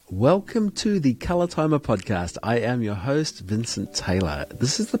Welcome to the Color Timer podcast. I am your host, Vincent Taylor.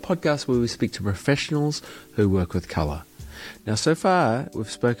 This is the podcast where we speak to professionals who work with color. Now, so far,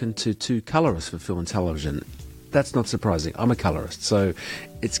 we've spoken to two colorists for film and television. That's not surprising. I'm a colorist, so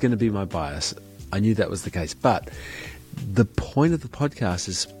it's going to be my bias. I knew that was the case. But the point of the podcast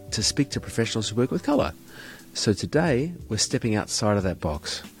is to speak to professionals who work with color. So today, we're stepping outside of that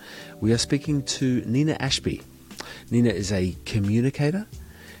box. We are speaking to Nina Ashby. Nina is a communicator.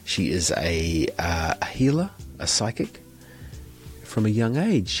 She is a healer, a psychic. From a young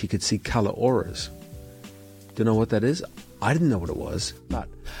age, she could see color auras. Do you know what that is? I didn't know what it was, but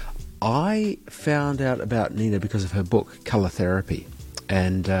I found out about Nina because of her book, Color Therapy.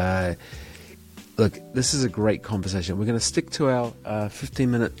 And look, this is a great conversation. We're going to stick to our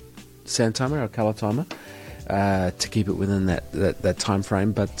 15-minute sound timer, our color timer, to keep it within that time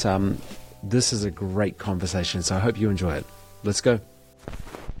frame. But this is a great conversation, so I hope you enjoy it. Let's go.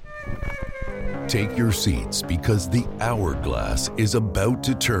 Take your seats because the hourglass is about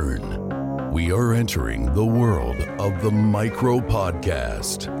to turn. We are entering the world of the micro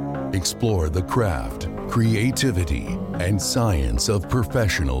podcast. Explore the craft, creativity, and science of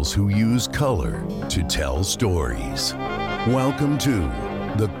professionals who use color to tell stories. Welcome to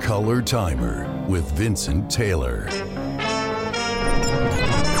The Color Timer with Vincent Taylor.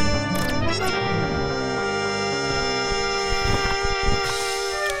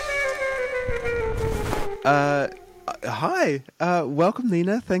 Hi, welcome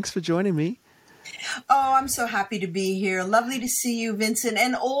Nina. Thanks for joining me. Oh, I'm so happy to be here. Lovely to see you, Vincent,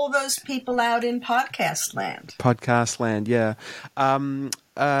 and all those people out in podcast land. Podcast land, yeah. Now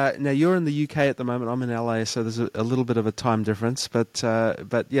you're in the UK at the moment. I'm in LA, so there's a little bit of a time difference. But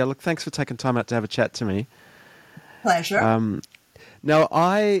yeah, look, thanks for taking time out to have a chat to me. Pleasure. Now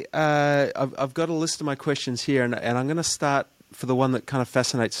I've got a list of my questions here, and I'm going to start for the one that kind of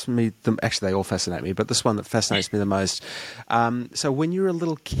fascinates me. Actually, they all fascinate me, but this one that fascinates me the most. So when you were a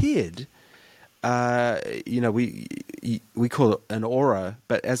little kid, we call it an aura,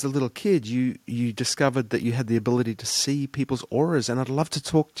 but as a little kid, you discovered that you had the ability to see people's auras, and I'd love to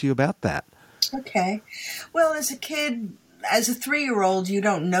talk to you about that. Okay. Well, as a kid, as a 3-year-old, you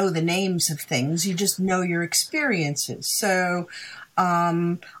don't know the names of things. You just know your experiences. So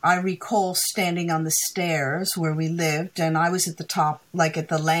I recall standing on the stairs where we lived, and I was at the top, like at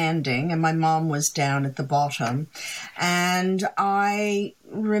the landing, and my mom was down at the bottom. And I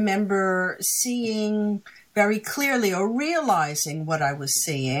remember seeing very clearly, or realizing what I was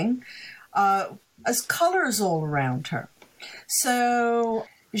seeing, as colors all around her. So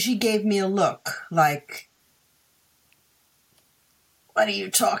she gave me a look like, "What are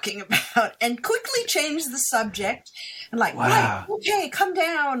you talking about?" and quickly changed the subject and like, wow. "Right, okay, come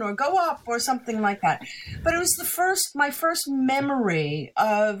down or go up," or something like that. But it was my first memory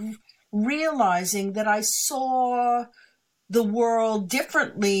of realizing that I saw the world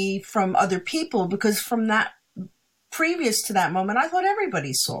differently from other people, because from that previous to that moment, I thought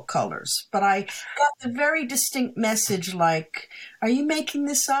everybody saw colors, but I got the very distinct message like, "Are you making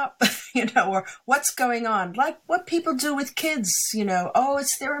this up?" Or "What's going on?" Like what people do with kids, "Oh,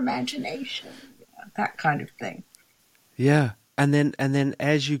 it's their imagination," that kind of thing. Yeah. And then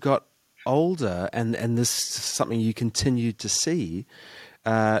as you got older, and this is something you continued to see,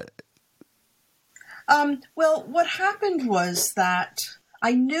 well, what happened was that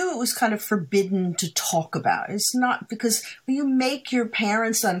I knew it was kind of forbidden to talk about. It's not because when you make your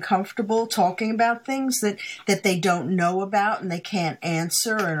parents uncomfortable talking about things that they don't know about and they can't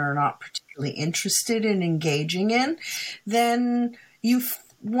answer and are not particularly interested in engaging in, then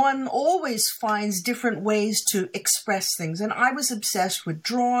one always finds different ways to express things. And I was obsessed with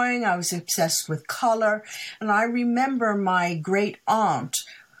drawing. I was obsessed with color. And I remember my great aunt,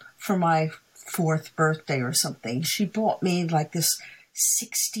 for my 4th birthday or something, she bought me like this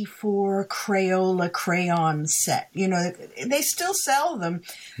 64 Crayola crayon set. They still sell them.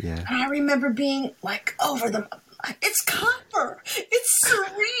 yeah. And I remember being like over them. It's copper. It's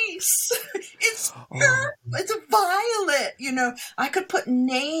cerise. It's purple. It's a violet. I could put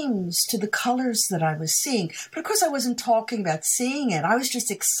names to the colors that I was seeing. But of course I wasn't talking about seeing it. I was just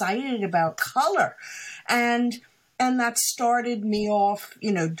excited about color. And that started me off,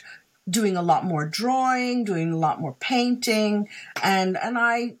 doing a lot more drawing, doing a lot more painting, and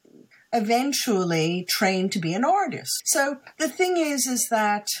I eventually trained to be an artist. So the thing is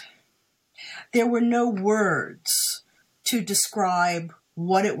that there were no words to describe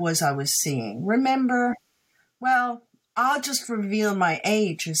what it was I was seeing. Remember, well, I'll just reveal my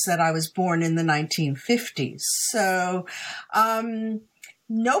age, is that I was born in the 1950s. So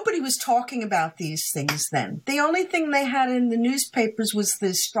nobody was talking about these things then. The only thing they had in the newspapers was the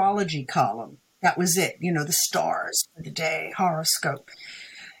astrology column. That was it, the stars for the day, horoscope.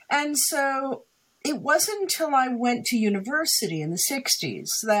 And so it wasn't until I went to university in the 60s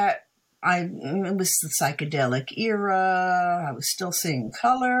that it was the psychedelic era. I was still seeing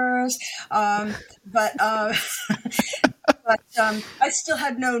colors. But I still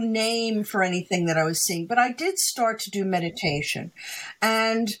had no name for anything that I was seeing. But I did start to do meditation.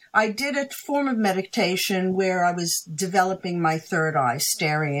 And I did a form of meditation where I was developing my third eye,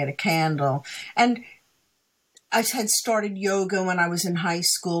 staring at a candle. And I had started yoga when I was in high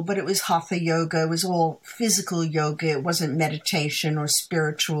school, but it was hatha yoga. It was all physical yoga. It wasn't meditation or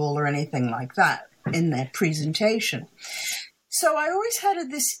spiritual or anything like that in that presentation. So I always had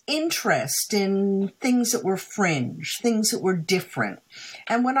this interest in things that were fringe, things that were different.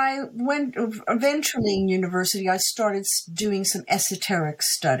 And when I went eventually in university, I started doing some esoteric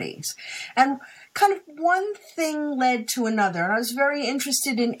studies. And kind of one thing led to another. And I was very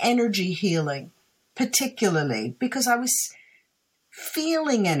interested in energy healing, particularly because I was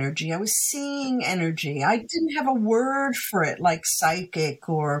feeling energy. I was seeing energy. I didn't have a word for it like psychic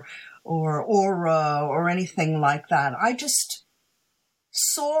or aura or anything like that. I just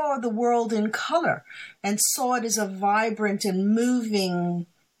saw the world in color and saw it as a vibrant and moving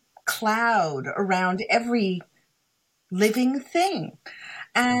cloud around every living thing.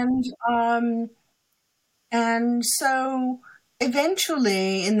 And so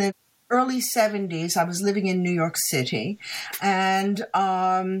eventually in the early 70s, I was living in New York City, and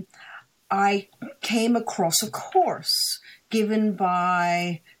I came across a course given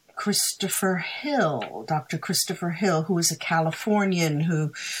by Christopher Hill, Dr. Christopher Hill, who was a Californian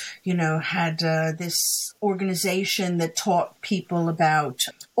who, had this organization that taught people about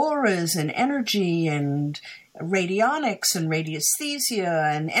auras and energy and radionics and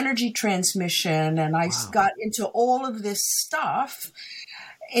radiesthesia and energy transmission. And I got into all of this stuff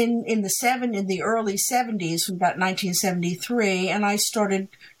in the early 70s, from about 1973, and I started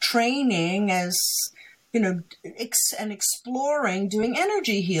training as and exploring doing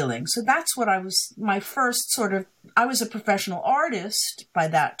energy healing. So that's what I was, my first I was a professional artist by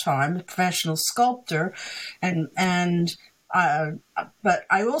that time, a professional sculptor, but I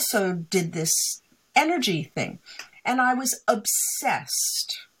also did this energy thing, and I was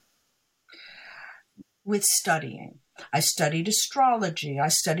obsessed with studying. I studied astrology. I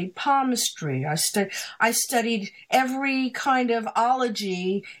studied palmistry. I studied every kind of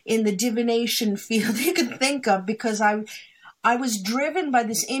ology in the divination field you could think of, because I was driven by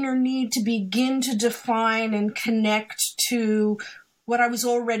this inner need to begin to define and connect to what I was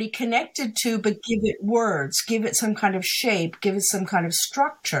already connected to, but give it words, give it some kind of shape, give it some kind of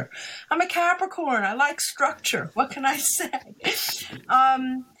structure. I'm a Capricorn. I like structure. What can I say?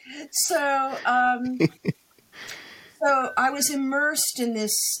 So I was immersed in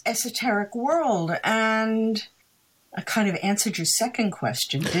this esoteric world, and I kind of answered your second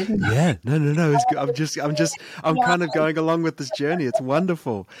question, didn't I? Yeah, no. It's good. I'm kind of going along with this journey. It's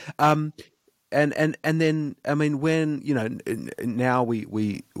wonderful. And then, I mean, when, now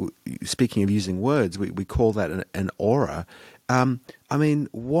we speaking of using words, we call that an aura. I mean,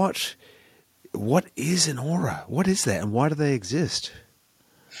 what is an aura? What is that, and why do they exist?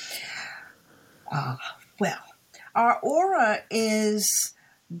 Well, our aura is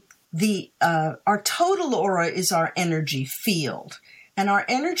our total aura is our energy field. And our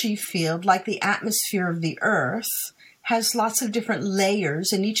energy field, like the atmosphere of the Earth, has lots of different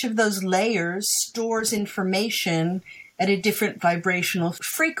layers, and each of those layers stores information at a different vibrational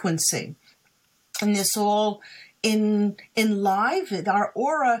frequency. And this all our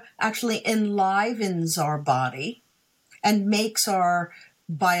aura actually enlivens our body and makes our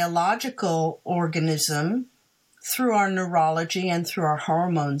biological organism, through our neurology and through our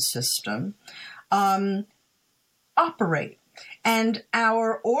hormone system, operate. And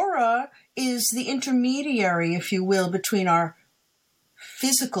our aura is the intermediary, if you will, between our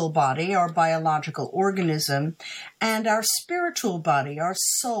physical body, our biological organism, and our spiritual body, our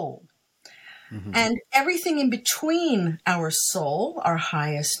soul. Mm-hmm. And everything in between our soul, our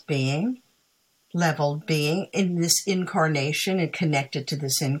highest being, leveled being in this incarnation and connected to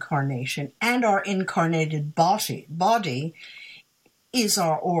this incarnation, and our incarnated body is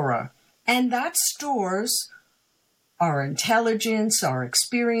our aura. And that stores our intelligence, our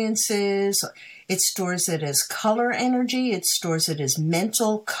experiences. It stores it as color energy. It stores it as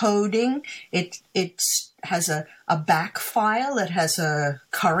mental coding. It has a back file, it has a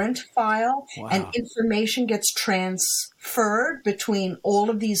current file, and information gets transferred between all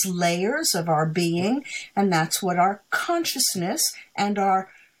of these layers of our being, and that's what our consciousness and our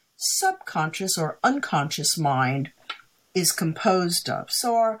subconscious or unconscious mind is composed of.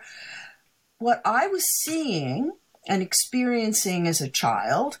 So what I was seeing and experiencing as a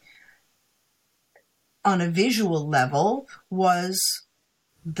child on a visual level was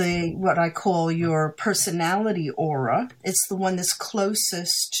what I call your personality aura. It's the one that's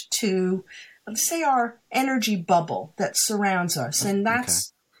closest to, let's say, our energy bubble that surrounds us. And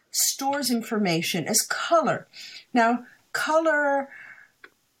that's stores information as color. Now, color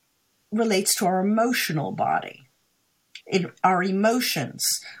relates to our emotional body. Our emotions.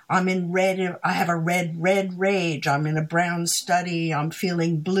 I'm in red. I have a red rage. I'm in a brown study. I'm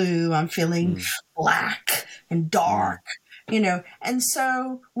feeling blue. I'm feeling black and dark, And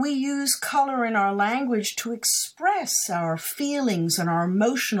so we use color in our language to express our feelings and our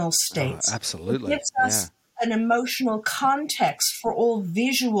emotional states. Oh, absolutely. It gives us an emotional context for all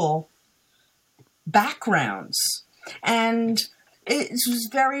visual backgrounds. And it was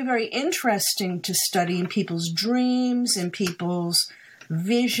very, very interesting to study in people's dreams, in people's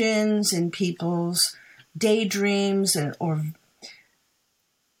visions, in people's daydreams, or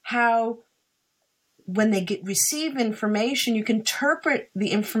how when they receive information, you can interpret the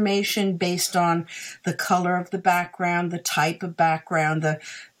information based on the color of the background, the type of background,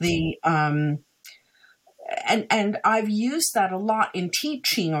 and I've used that a lot in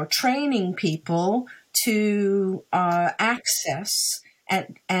teaching or training people to access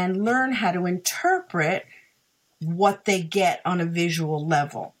and learn how to interpret what they get on a visual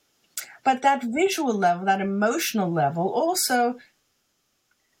level. But that visual level, that emotional level, also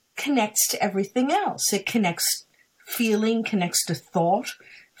connects to everything else. It connects, feeling connects to thought,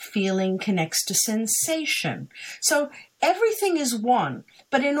 feeling connects to sensation. So everything is one.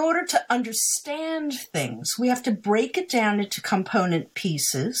 But in order to understand things, we have to break it down into component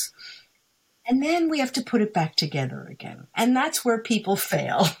pieces. And then we have to put it back together again. And that's where people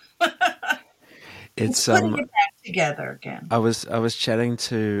fail. It's putting it back together again. I was chatting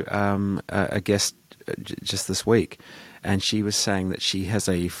to a guest just this week, and she was saying that she has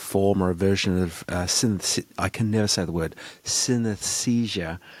a form or a version of I can never say the word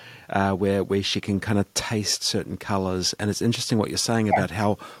synesthesia, where she can kind of taste certain colors. And it's interesting what you're saying about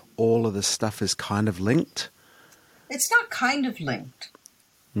how all of this stuff is kind of linked. It's not kind of linked.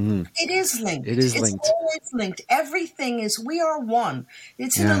 It is linked. It's always linked. Everything is, we are one.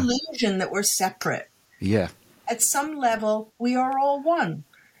 It's an illusion that we're separate. Yeah. At some level, we are all one.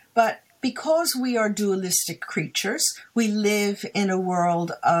 But because we are dualistic creatures, we live in a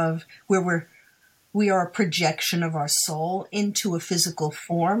world of where we are a projection of our soul into a physical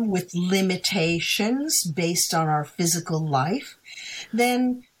form with limitations based on our physical life.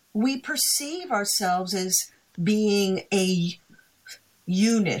 Then we perceive ourselves as being a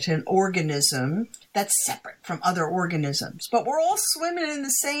unit, an organism that's separate from other organisms, but we're all swimming in the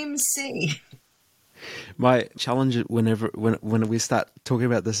same sea. My challenge when we start talking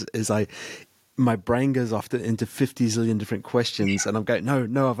about this is my brain goes off into 50 zillion different questions, and I'm going,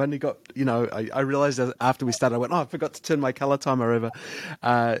 no, I've only got, I realized that after we started, I went, I forgot to turn my color timer over,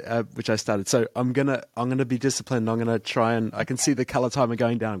 which I started. So I'm gonna be disciplined. I'm gonna try, and I can see the color timer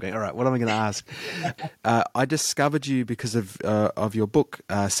going down. I'm going, all right, what am I going to ask? I discovered you because of your book,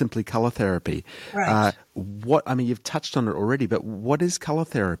 Simply Color Therapy. Right. You've touched on it already, but what is color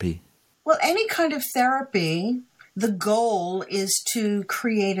therapy? Well, any kind of therapy, the goal is to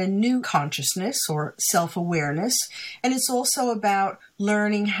create a new consciousness or self-awareness. And it's also about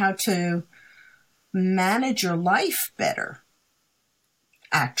learning how to manage your life better,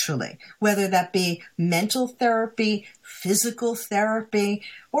 actually, whether that be mental therapy, physical therapy,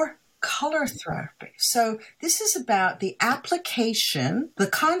 or color therapy. So this is about the application, the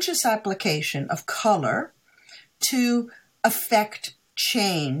conscious application of color to affect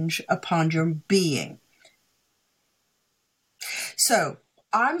change upon your being. So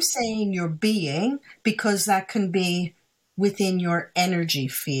I'm saying your being because that can be within your energy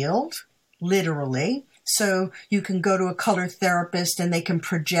field, literally. So you can go to a color therapist and they can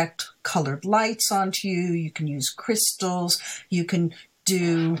project colored lights onto you. You can use crystals. You can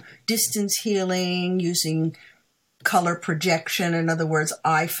do distance healing using color projection. In other words,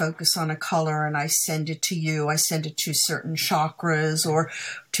 I focus on a color and I send it to you. I send it to certain chakras or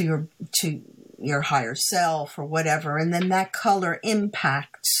to your higher self or whatever. And then that color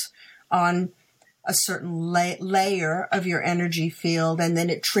impacts on a certain layer of your energy field, and then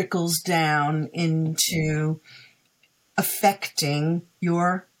it trickles down into affecting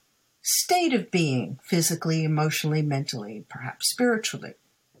your state of being, physically, emotionally, mentally, perhaps spiritually.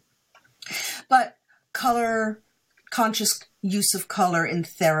 But conscious use of color in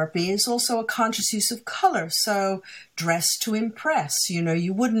therapy is also a conscious use of color. So dress to impress,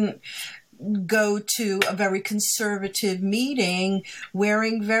 you wouldn't go to a very conservative meeting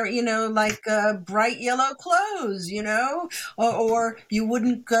wearing very, bright yellow clothes, or you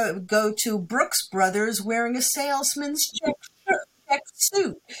wouldn't go to Brooks Brothers wearing a salesman's check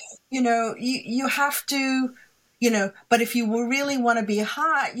suit. You have to, but if you really want to be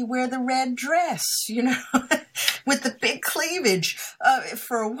hot, you wear the red dress, with the big cleavage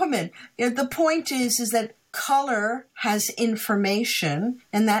for a woman. The point is that color has information,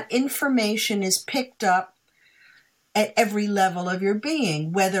 and that information is picked up at every level of your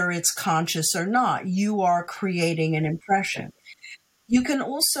being, whether it's conscious or not. You are creating an impression. You can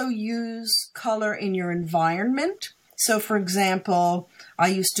also use color in your environment. So, for example, I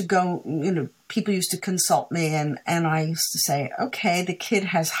used to go, people used to consult me, and I used to say, okay, the kid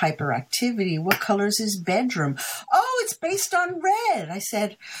has hyperactivity. What color is his bedroom? Oh, it's based on red. I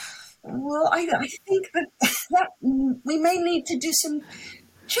said, well, I think that we may need to do some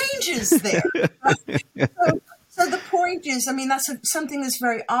changes there. So the point is, that's something that's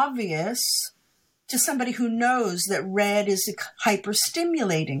very obvious to somebody who knows that red is a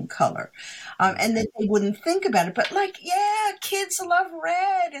hyper-stimulating color, and that they wouldn't think about it. But kids love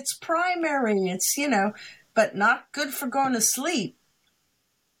red. It's primary. It's, but not good for going to sleep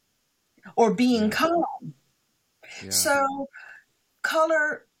or being calm. Yeah. So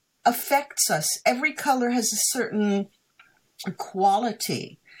color affects us. Every color has a certain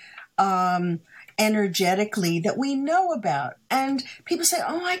quality energetically that we know about. And people say,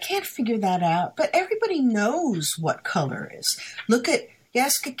 oh, I can't figure that out. But everybody knows what color is. You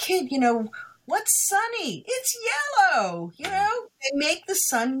ask a kid, what's sunny? It's yellow. They make the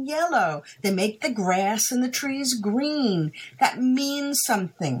sun yellow. They make the grass and the trees green. That means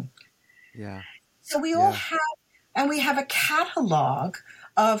something. Yeah. So we all have a catalog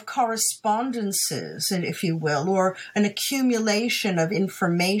of correspondences, and if you will, or an accumulation of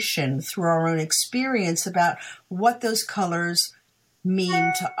information through our own experience about what those colors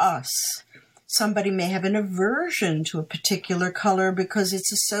mean to us. Somebody may have an aversion to a particular color because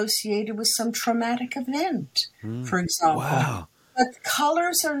it's associated with some traumatic event, for example. Wow. But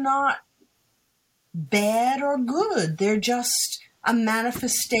colors are not bad or good. They're just a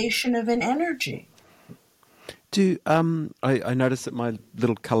manifestation of an energy. I noticed that my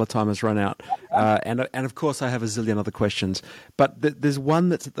little colour time has run out, and of course I have a zillion other questions, but there's one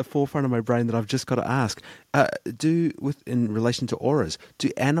that's at the forefront of my brain that I've just got to ask. In relation to auras, do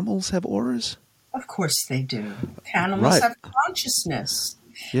animals have auras? Of course they do. Animals have consciousness.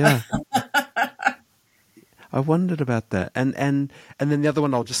 Yeah. I wondered about that. And then the other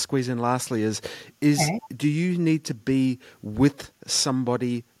one I'll just squeeze in lastly is okay. Do you need to be with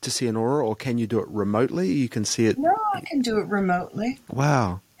somebody to see an aura, or can you do it remotely? You can see it. No, I can do it remotely.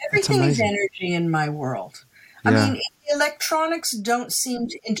 Wow. Everything is energy in my world. I mean, electronics don't seem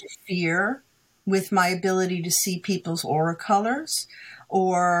to interfere with my ability to see people's aura colors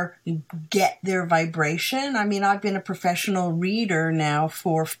or get their vibration. I mean, I've been a professional reader now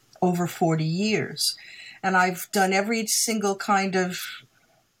for over 40 years. And I've done every single kind of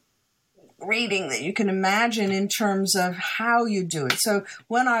reading that you can imagine in terms of how you do it. So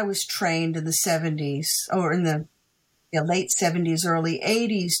when I was trained in the 70s, or in the late 70s, early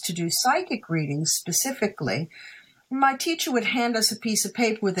 80s, to do psychic readings specifically, my teacher would hand us a piece of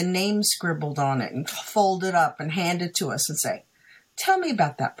paper with a name scribbled on it and fold it up and hand it to us and say, tell me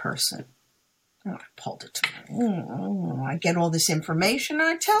about that person. And I pulled it to me. I get all this information and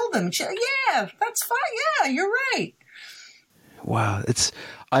I tell them, yeah, that's fine. Yeah, you're right. Wow,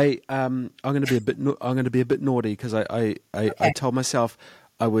 I'm going to be a bit naughty because I told myself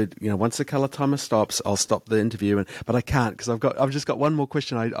I would, once the color timer stops, I'll stop the interview, but I can't because I've just got one more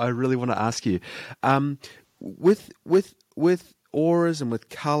question I really want to ask you. With auras and with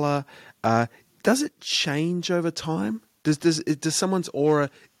color, does it change over time? Does someone's aura,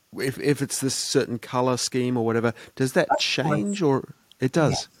 if it's this certain color scheme or whatever, does that change, or it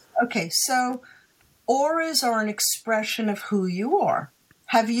does? Yes. Okay, so auras are an expression of who you are.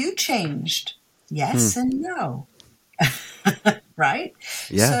 Have you changed? Yes and no. Right?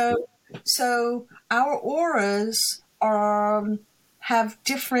 Yeah. So our auras have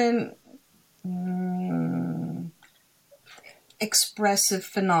different expressive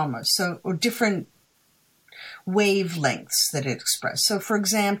phenomena, or different wavelengths that it expresses. So, for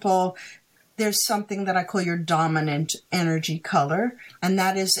example, there's something that I call your dominant energy color, and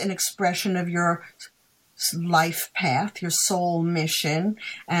that is an expression of your life path, your soul mission,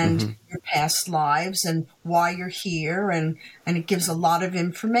 and your past lives, and why you're here, and it gives a lot of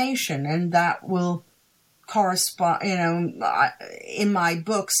information, and that will correspond. In my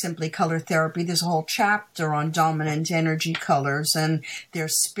book, Simply Color Therapy, there's a whole chapter on dominant energy colors and their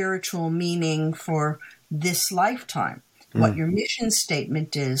spiritual meaning for this lifetime, what your mission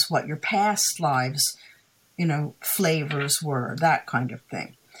statement is, what your past lives, flavors were, that kind of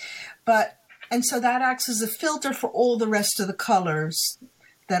thing. And so that acts as a filter for all the rest of the colors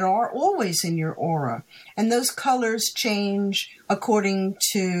that are always in your aura. And those colors change according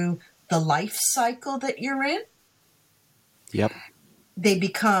to the life cycle that you're in. Yep. They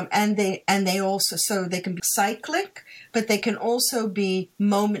become, and they also, so they can be cyclic, but they can also be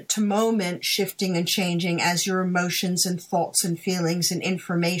moment to moment shifting and changing as your emotions and thoughts and feelings and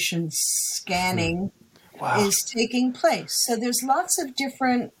information scanning is taking place. So there's lots of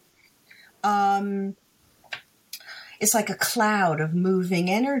different, it's like a cloud of moving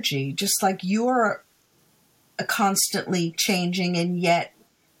energy, just like you're constantly changing and yet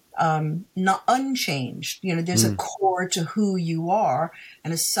not unchanged. There's a core to who you are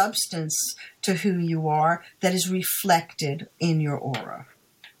and a substance to who you are that is reflected in your aura.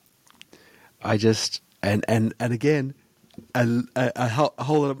 I just, and again, a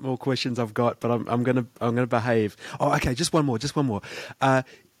whole lot more questions I've got, but I'm gonna behave. Oh, okay, just one more.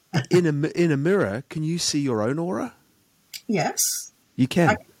 In a mirror, can you see your own aura? Yes. You can.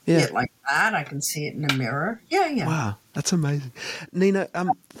 I can see it like that. I can see it in a mirror. Yeah. Wow, that's amazing. Nina,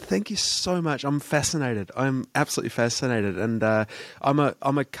 thank you so much. I'm fascinated. I'm absolutely fascinated. And I'm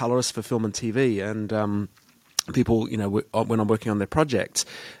a colorist for film and TV, and people, when I'm working on their projects,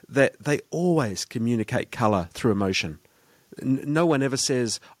 that they always communicate color through emotion. No one ever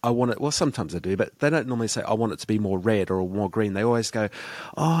says, I want it. Well, sometimes they do, but they don't normally say, I want it to be more red or more green. They always go,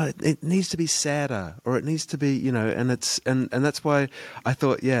 oh, it needs to be sadder, or it needs to be, and that's why I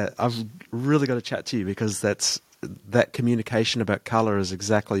thought, I've really got to chat to you, because that communication about color is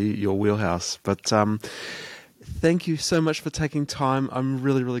exactly your wheelhouse. But thank you so much for taking time. I'm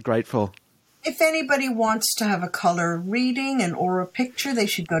really, really grateful. If anybody wants to have a color reading and aura picture, they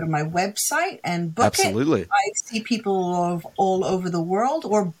should go to my website and book Absolutely. it. I see people all over the world,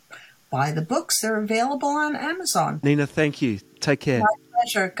 or buy the books. They're available on Amazon. Nina, thank you. Take care. My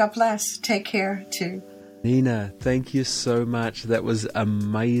pleasure. God bless. Take care, too. Nina, thank you so much. That was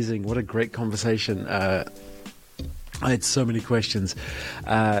amazing. What a great conversation. I had so many questions.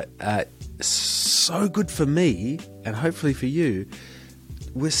 So good for me, and hopefully for you.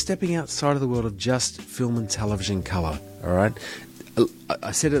 We're stepping outside of the world of just film and television colour, all right?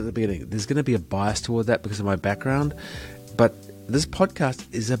 I said it at the beginning, there's going to be a bias toward that because of my background, but this podcast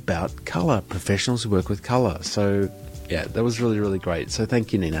is about colour, professionals who work with colour. So, that was really, really great. So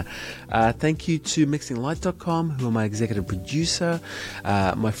thank you, Nina. Thank you to mixinglight.com, who are my executive producer,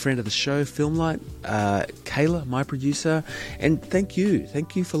 my friend of the show, Filmlight, Kayla, my producer, and thank you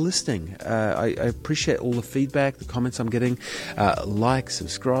for listening. I appreciate all the feedback, the comments I'm getting. Like,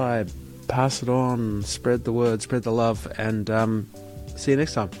 subscribe, pass it on, spread the word, spread the love, and see you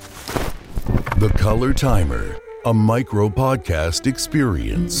next time. The Color Timer, a micro podcast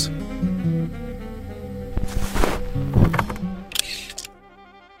experience.